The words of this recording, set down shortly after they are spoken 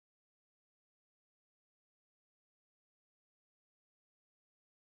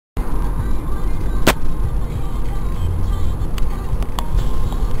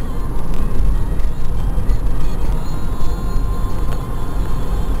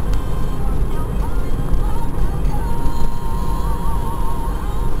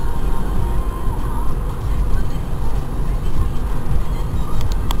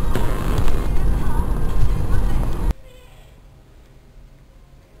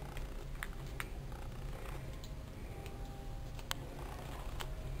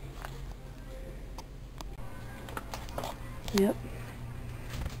Yep.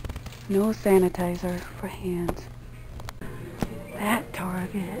 No sanitizer for hands. That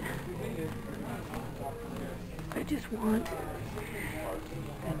Target. I just want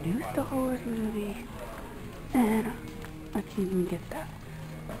the new Star Wars movie, and I can't even get that.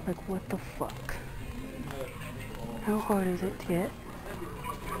 Like, what the fuck? How hard is it to get?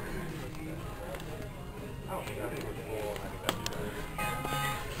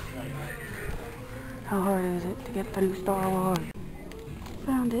 How hard is it to get the new Star Wars?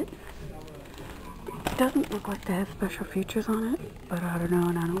 Found it. It doesn't look like they have special features on it, but I don't know,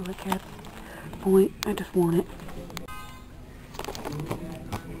 and I don't really care. Point, I just want it.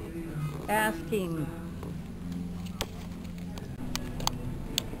 Asking.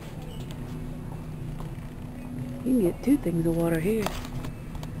 You can get 2 things of water here.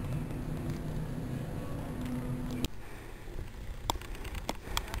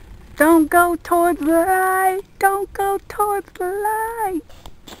 Don't go towards the light! Don't go towards the light!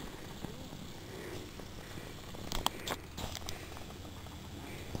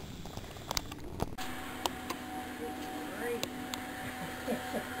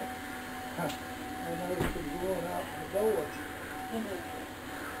 I noticed them going out the doors.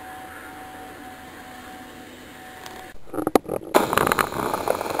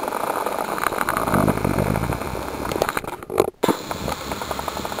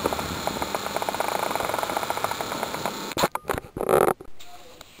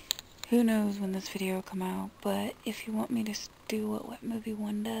 Who knows when this video will come out, but if you want me to do what Movie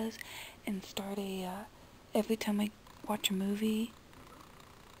 1 does and start every time I watch a movie,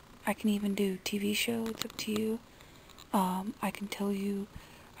 I can even do TV show, it's up to you. I can tell you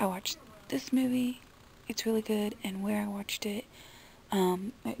I watched this movie, it's really good, and where I watched it.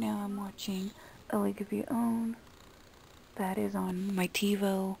 Right now I'm watching A League of Your Own. That is on my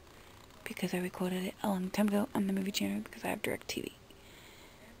TiVo because I recorded it a long time ago on the movie channel because I have DirecTV.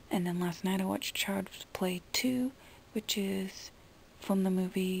 And then last night I watched Child's Play 2, which is from the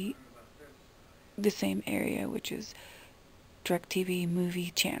movie, the same area, which is DirecTV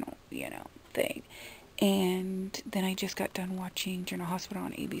movie channel, you know, thing. And then I just got done watching General Hospital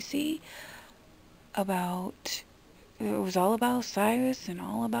on ABC about, it was all about Cyrus and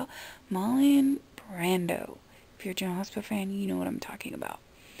all about Marlon Brando. If you're a General Hospital fan, you know what I'm talking about.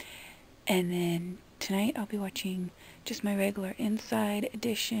 And then tonight I'll be watching just my regular Inside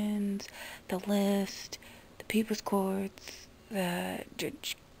editions, The List, The People's Courts, the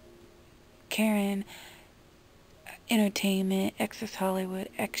Judge Karen, Entertainment, Access Hollywood,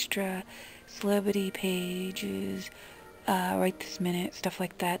 Extra, Celebrity Pages, Right This Minute, stuff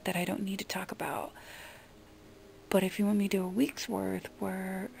like that that I don't need to talk about. But if you want me to do a week's worth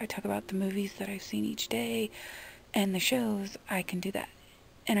where I talk about the movies that I've seen each day and the shows, I can do that.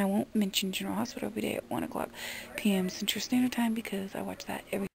 And I won't mention General Hospital every day at 1 o'clock p.m. Central Standard Time because I watch that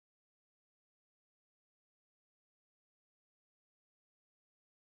every